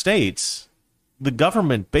western states, the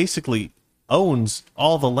government basically owns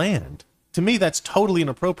all the land. To me, that's totally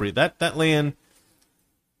inappropriate. That land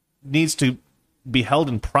needs to be held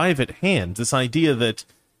in private hands. This idea that,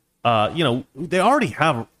 they already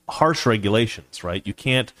have harsh regulations, right? You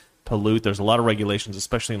can't pollute. There's a lot of regulations,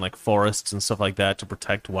 especially in like forests and stuff like that, to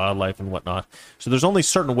protect wildlife and whatnot. So there's only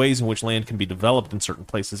certain ways in which land can be developed in certain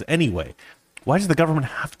places anyway. Why does the government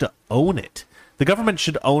have to own it? The government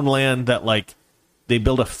should own land that, like, they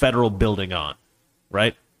build a federal building on,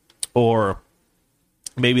 right? Or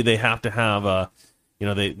maybe they have to have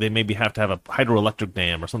they maybe have to have a hydroelectric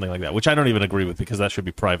dam or something like that, which I don't even agree with because that should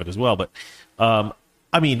be private as well. But,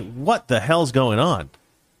 I mean, what the hell's going on?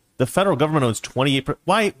 The federal government owns 28%.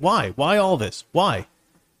 Why? Why all this? Why?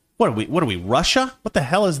 What are we, Russia? What the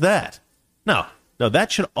hell is that? No,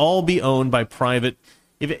 that should all be owned by private.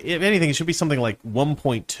 If anything, it should be something like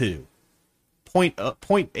 1.2.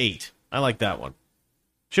 0.8. I like that one.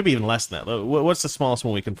 Should be even less than that. What's the smallest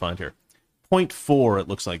one we can find here? 0.4, it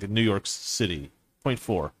looks like, in New York City.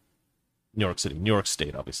 0.4. New York City. New York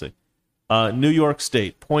State, obviously. New York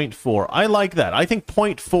State, 0.4. I like that. I think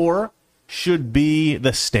 0.4 should be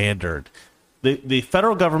the standard. The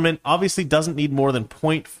federal government obviously doesn't need more than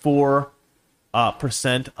 0.4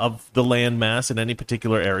 percent of the land mass in any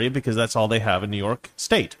particular area, because that's all they have in New York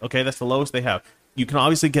State. Okay, that's the lowest they have. You can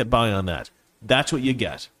obviously get by on that. That's what you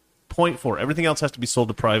get. 0.4. Everything else has to be sold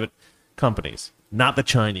to private companies, not the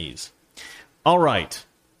Chinese. All right.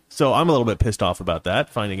 So I'm a little bit pissed off about that,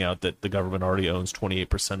 finding out that the government already owns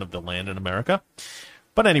 28% of the land in America.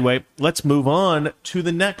 But anyway, let's move on to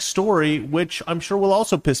the next story, which I'm sure will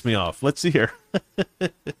also piss me off. Let's see here.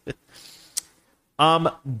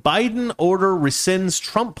 Biden order rescinds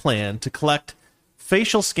Trump plan to collect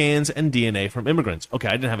facial scans and DNA from immigrants. Okay,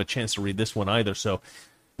 I didn't have a chance to read this one either, so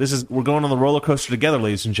we're going on the roller coaster together,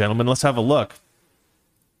 ladies and gentlemen. Let's have a look.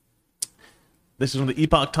 This is from the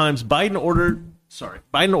Epoch Times. Biden order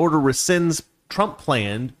rescinds Trump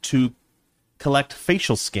plan to collect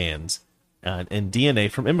facial scans and DNA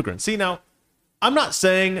from immigrants. See, now, I'm not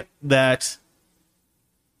saying that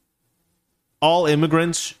all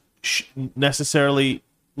immigrants necessarily...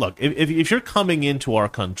 Look, if you're coming into our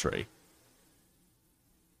country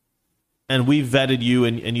and we vetted you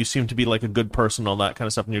and you seem to be like a good person, all that kind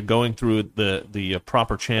of stuff, and you're going through the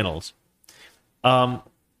proper channels, I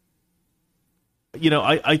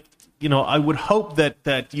would hope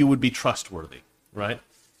that you would be trustworthy, right?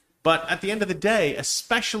 But at the end of the day,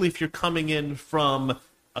 especially if you're coming in from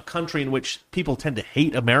a country in which people tend to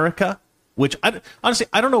hate America, which honestly,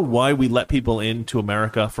 I don't know why we let people into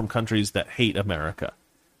America from countries that hate America,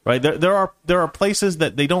 right? There are places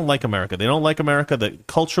that they don't like America. They don't like America. That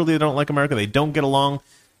culturally they don't like America. They don't get along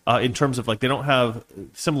in terms of, like, they don't have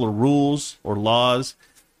similar rules or laws,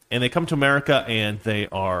 and they come to America and they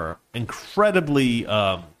are incredibly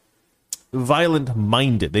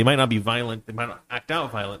violent-minded. They might not be violent, they might not act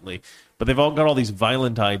out violently, but they've all got all these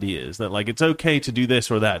violent ideas that, like, it's okay to do this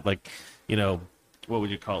or that. Like, what would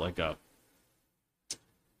you call it?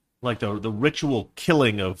 Like the ritual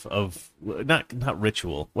killing of not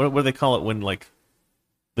ritual. What do they call it when, like,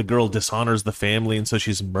 the girl dishonors the family and so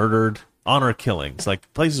she's murdered? Honor killings,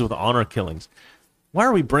 like places with honor killings. Why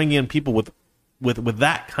are we bringing in people with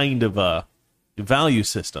that kind of value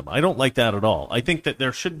system? I don't like that at all. I think that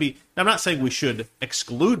there should be... I'm not saying we should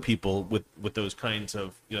exclude people with those kinds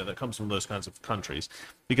of, that comes from those kinds of countries,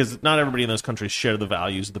 because not everybody in those countries share the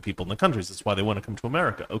values of the people in the countries. That's why they want to come to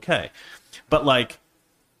America. Okay. But, like,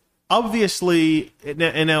 obviously,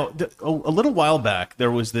 and now a little while back,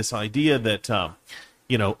 there was this idea that,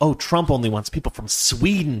 Trump only wants people from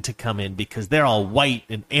Sweden to come in because they're all white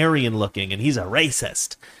and Aryan looking and he's a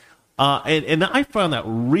racist. And I found that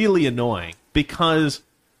really annoying, because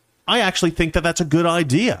I actually think that that's a good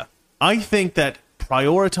idea. I think that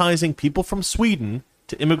prioritizing people from Sweden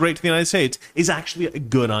to immigrate to the United States is actually a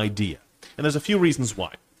good idea. And there's a few reasons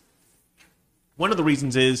why. One of the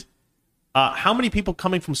reasons is, how many people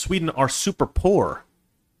coming from Sweden are super poor?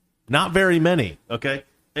 Not very many, okay?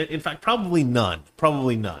 In fact, probably none.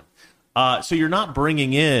 So you're not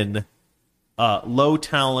bringing in low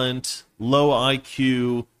talent, low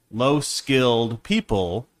IQ, low-skilled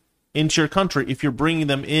people into your country if you're bringing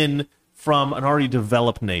them in from an already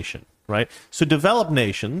developed nation, right? So developed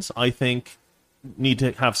nations, I think, need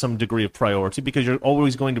to have some degree of priority, because you're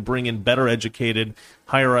always going to bring in better educated,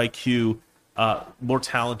 higher IQ, more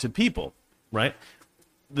talented people, right?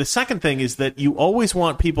 The second thing is that you always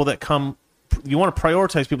want people that come... You want to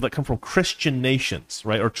prioritize people that come from Christian nations,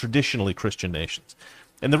 right, or traditionally Christian nations.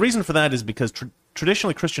 And the reason for that is because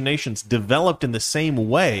traditionally Christian nations developed in the same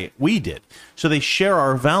way we did. So they share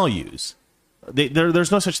our values.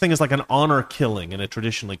 There's no such thing as like an honor killing in a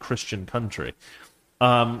traditionally Christian country.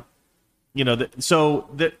 So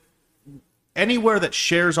that anywhere that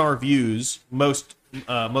shares our views most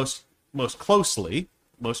closely,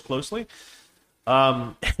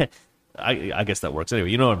 I guess that works.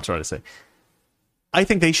 Anyway, you know what I'm trying to say. I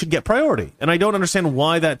think they should get priority. And I don't understand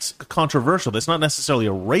why that's controversial. That's not necessarily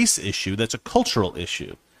a race issue. That's a cultural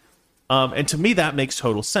issue. And to me, that makes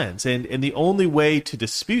total sense. And the only way to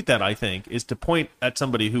dispute that, I think, is to point at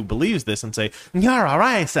somebody who believes this and say, you're a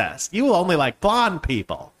racist. You only like blonde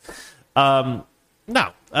people. No,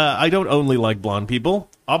 I don't only like blonde people,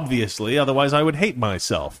 obviously. Otherwise, I would hate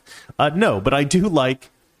myself. No, but I do like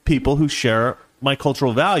people who share my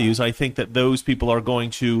cultural values. I think that those people are going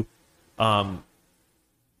to...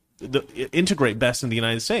 integrate best in the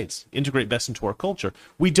United States, integrate best into our culture.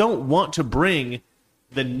 We don't want to bring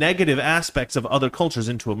the negative aspects of other cultures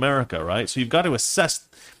into America, right? So you've got to assess.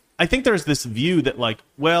 I think there's this view that, like,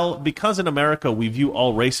 well, because in America we view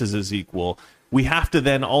all races as equal, we have to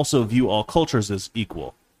then also view all cultures as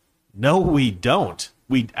equal. No, we don't.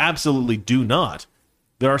 We absolutely do not.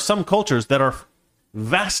 There are some cultures that are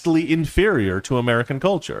vastly inferior to American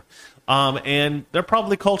culture. And there are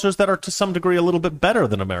probably cultures that are to some degree a little bit better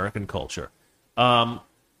than American culture.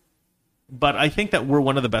 But I think that we're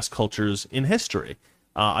one of the best cultures in history.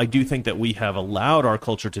 I do think that we have allowed our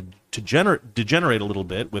culture to degenerate a little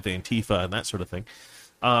bit with Antifa and that sort of thing.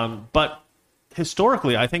 But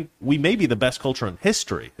historically, I think we may be the best culture in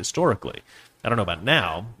history, historically. I don't know about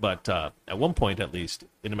now, but at one point, at least,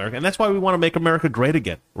 in America. And that's why we want to make America great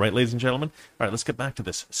again. Right, ladies and gentlemen? All right, let's get back to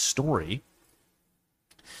this story.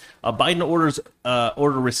 Biden order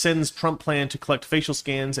rescinds Trump plan to collect facial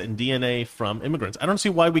scans and DNA from immigrants. I don't see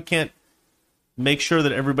why we can't make sure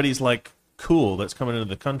that everybody's, like, cool that's coming into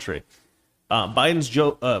the country. President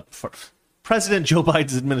Joe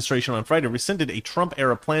Biden's administration on Friday rescinded a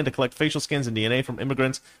Trump-era plan to collect facial scans and DNA from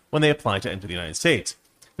immigrants when they apply to enter the United States.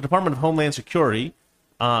 The Department of Homeland Security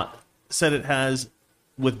said it has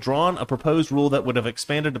withdrawn a proposed rule that would have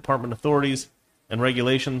expanded department authorities and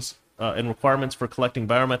regulations and requirements for collecting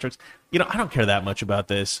biometrics. You know, I don't care that much about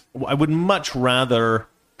this. I would much rather,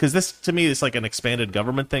 because this, to me, is like an expanded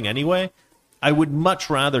government thing anyway. I would much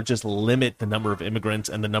rather just limit the number of immigrants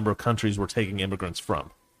and the number of countries we're taking immigrants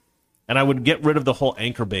from. And I would get rid of the whole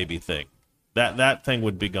anchor baby thing. That thing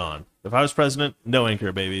would be gone. If I was president, no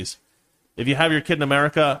anchor babies. If you have your kid in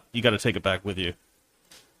America, you got to take it back with you.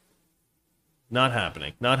 Not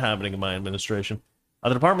happening. Not happening in my administration.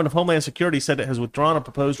 The Department of Homeland Security said it has withdrawn a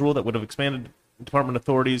proposed rule that would have expanded department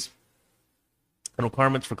authorities and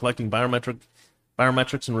requirements for collecting biometrics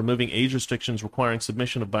and removing age restrictions requiring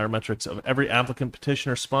submission of biometrics of every applicant,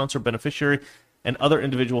 petitioner, sponsor, beneficiary, and other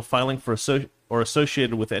individual filing for or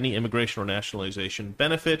associated with any immigration or nationalization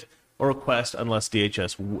benefit or request unless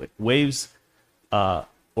DHS waives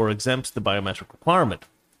or exempts the biometric requirement.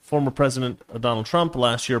 Former President Donald Trump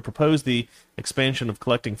last year proposed the expansion of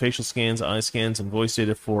collecting facial scans, eye scans, and voice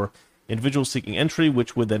data for individuals seeking entry,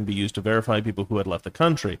 which would then be used to verify people who had left the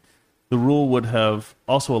country. The rule would have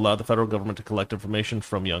also allowed the federal government to collect information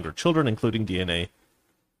from younger children, including DNA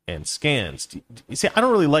and scans. You see, I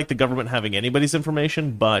don't really like the government having anybody's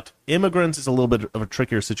information, but immigrants is a little bit of a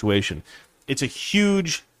trickier situation. It's a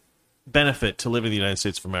huge benefit to live in the United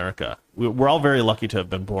States of America. We're all very lucky to have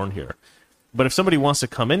been born here. But if somebody wants to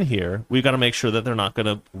come in here, we've got to make sure that they're not going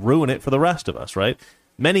to ruin it for the rest of us, right?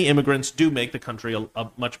 Many immigrants do make the country a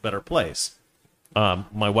much better place.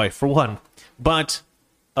 My wife, for one. But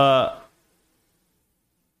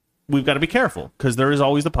we've got to be careful, because there is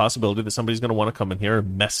always the possibility that somebody's going to want to come in here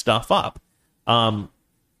and mess stuff up.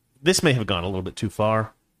 This may have gone a little bit too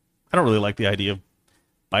far. I don't really like the idea of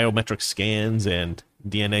biometric scans and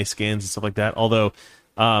DNA scans and stuff like that, although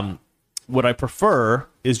what I prefer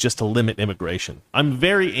is just to limit immigration. I'm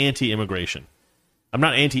very anti-immigration. I'm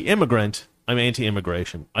not anti-immigrant, I'm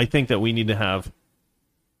anti-immigration. I think that we need to have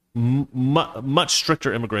much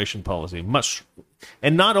stricter immigration policy,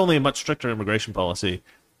 and not only a much stricter immigration policy,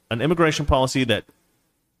 an immigration policy that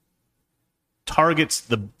targets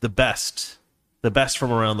the best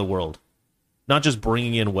from around the world, not just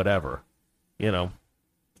bringing in whatever. You know,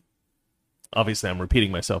 obviously I'm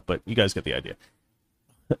repeating myself, but you guys get the idea.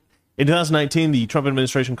 In 2019, the Trump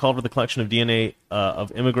administration called for the collection of DNA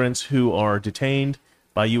of immigrants who are detained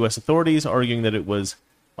by U.S. authorities, arguing that it was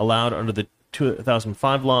allowed under the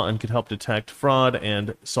 2005 law and could help detect fraud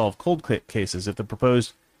and solve cold cases. If the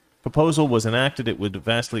proposal was enacted, it would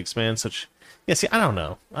vastly expand such... Yeah, see, I don't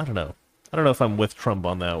know if I'm with Trump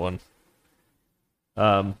on that one.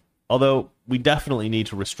 Although we definitely need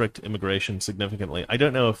to restrict immigration significantly. I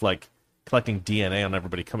don't know if, like, collecting DNA on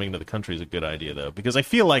everybody coming into the country is a good idea, though, because I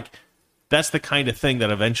feel like that's the kind of thing that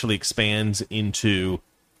eventually expands into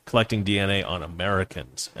collecting DNA on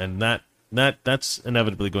Americans, and that's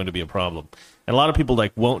inevitably going to be a problem. And a lot of people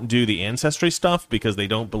won't do the ancestry stuff because they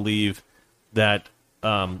don't believe that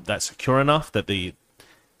that's secure enough that the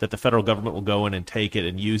federal government will go in and take it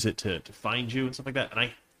and use it to find you and stuff like that.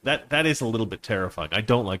 And that is a little bit terrifying. I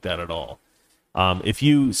don't like that at all. If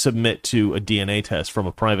you submit to a DNA test from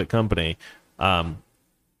a private company,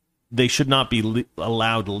 they should not be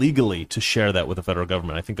allowed legally to share that with the federal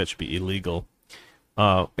government. I think that should be illegal.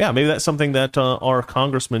 Maybe that's something that our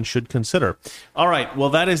congressman should consider. All right, well,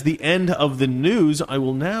 that is the end of the news. I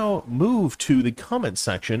will now move to the comment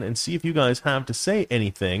section and see if you guys have to say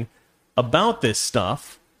anything about this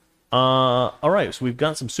stuff. All right, so we've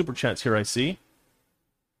got some super chats here, I see.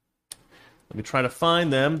 Let me try to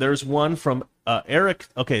find them. There's one from Eric.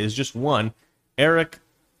 Okay, there's just one. Eric.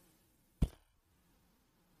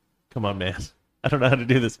 Come on, man. I don't know how to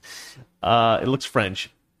do this. It looks French.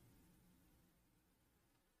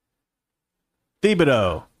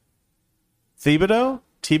 Thibodeau. Thibodeau?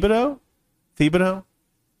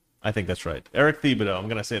 I think that's right. Eric Thibodeau. I'm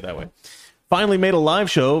going to say it that way. Finally made a live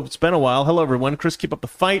show. It's been a while. Hello, everyone. Chris, keep up the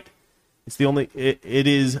fight. It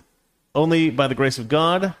is only by the grace of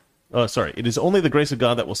God. It is only the grace of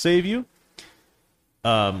God that will save you.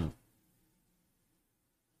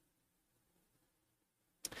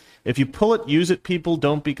 If you pull it, use it, people.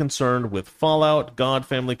 Don't be concerned with fallout. God,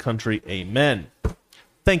 family, country. Amen.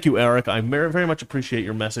 Thank you, Eric. I very, very much appreciate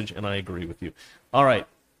your message, and I agree with you. All right.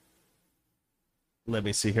 Let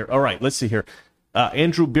me see here. All right, let's see here.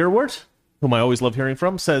 Andrew Beerwort, whom I always love hearing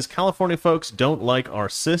from, says, California folks don't like our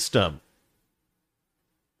system.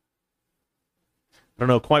 I don't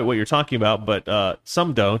know quite what you're talking about, but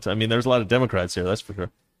some don't. I mean, there's a lot of Democrats here, that's for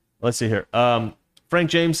sure. Let's see here. Frank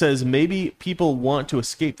James says, maybe people want to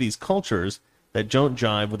escape these cultures that don't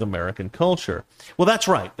jive with American culture. Well, that's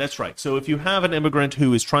right. That's right. So if you have an immigrant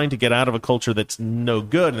who is trying to get out of a culture that's no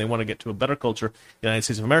good and they want to get to a better culture, the United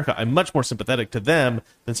States of America, I'm much more sympathetic to them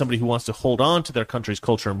than somebody who wants to hold on to their country's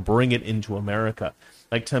culture and bring it into America.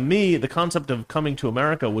 Like, to me, the concept of coming to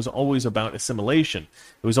America was always about assimilation.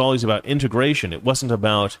 It was always about integration. It wasn't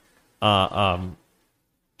about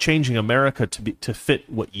changing America to fit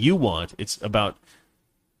what you want. It's about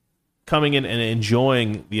coming in and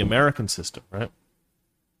enjoying the American system, right?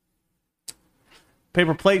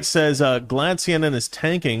 Paper Plate says, glad CNN is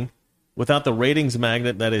tanking without the ratings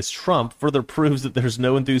magnet that is Trump. Further proves that there's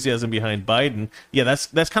no enthusiasm behind Biden. Yeah,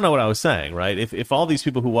 that's kind of what I was saying, right? If all these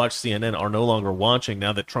people who watch CNN are no longer watching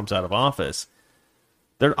now that Trump's out of office,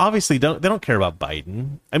 they're obviously they don't care about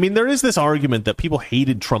Biden. I mean, there is this argument that people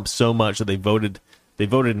hated Trump so much that they voted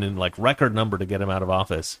in like record number to get him out of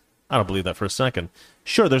office. I don't believe that for a second.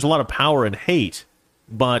 Sure, there's a lot of power in hate,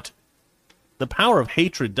 but the power of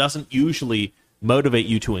hatred doesn't usually motivate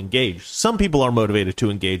you to engage. Some people are motivated to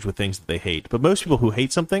engage with things that they hate, but most people who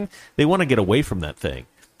hate something, they want to get away from that thing.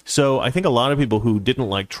 So I think a lot of people who didn't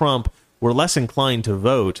like Trump were less inclined to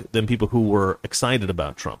vote than people who were excited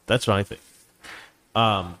about Trump. That's what I think.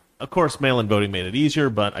 Of course, mail-in voting made it easier,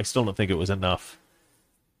 but I still don't think it was enough.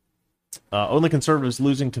 Only conservatives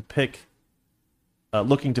looking to pick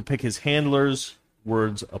his handlers'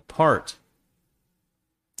 words apart.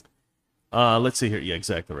 Let's see here. Yeah,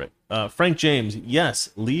 exactly right. Frank James,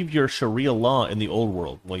 yes, leave your Sharia law in the old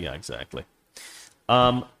world. Well, yeah, exactly.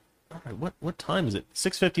 All right, what time is it?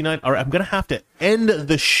 6:59. All right, I'm going to have to end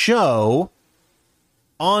the show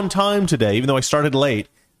on time today, even though I started late.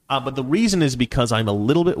 But the reason is because I'm a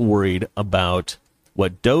little bit worried about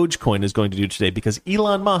what Dogecoin is going to do today, because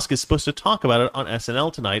Elon Musk is supposed to talk about it on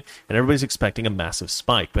SNL tonight, and everybody's expecting a massive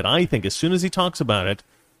spike. But I think as soon as he talks about it,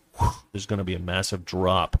 there's going to be a massive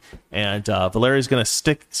drop. And Valeria's going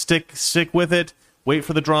to stick with it, wait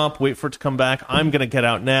for the drop, wait for it to come back. I'm going to get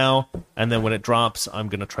out now, and then when it drops, I'm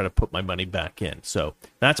going to try to put my money back in. So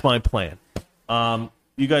that's my plan.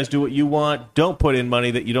 You guys do what you want. Don't put in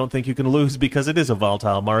money that you don't think you can lose, because it is a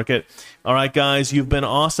volatile market. All right, guys, you've been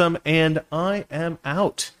awesome, and I am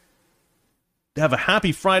out. Have a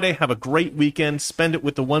happy Friday. Have a great weekend. Spend it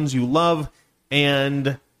with the ones you love,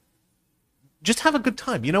 and just have a good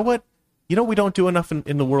time. You know what? You know what we don't do enough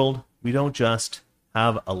in the world? We don't just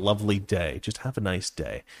have a lovely day. Just have a nice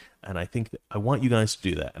day. And I think I want you guys to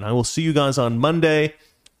do that. And I will see you guys on Monday.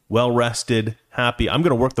 Well-rested, happy. I'm going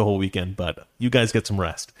to work the whole weekend, but you guys get some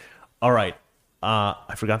rest. All right.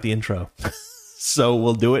 I forgot the intro, so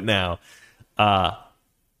we'll do it now.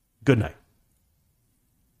 Good night.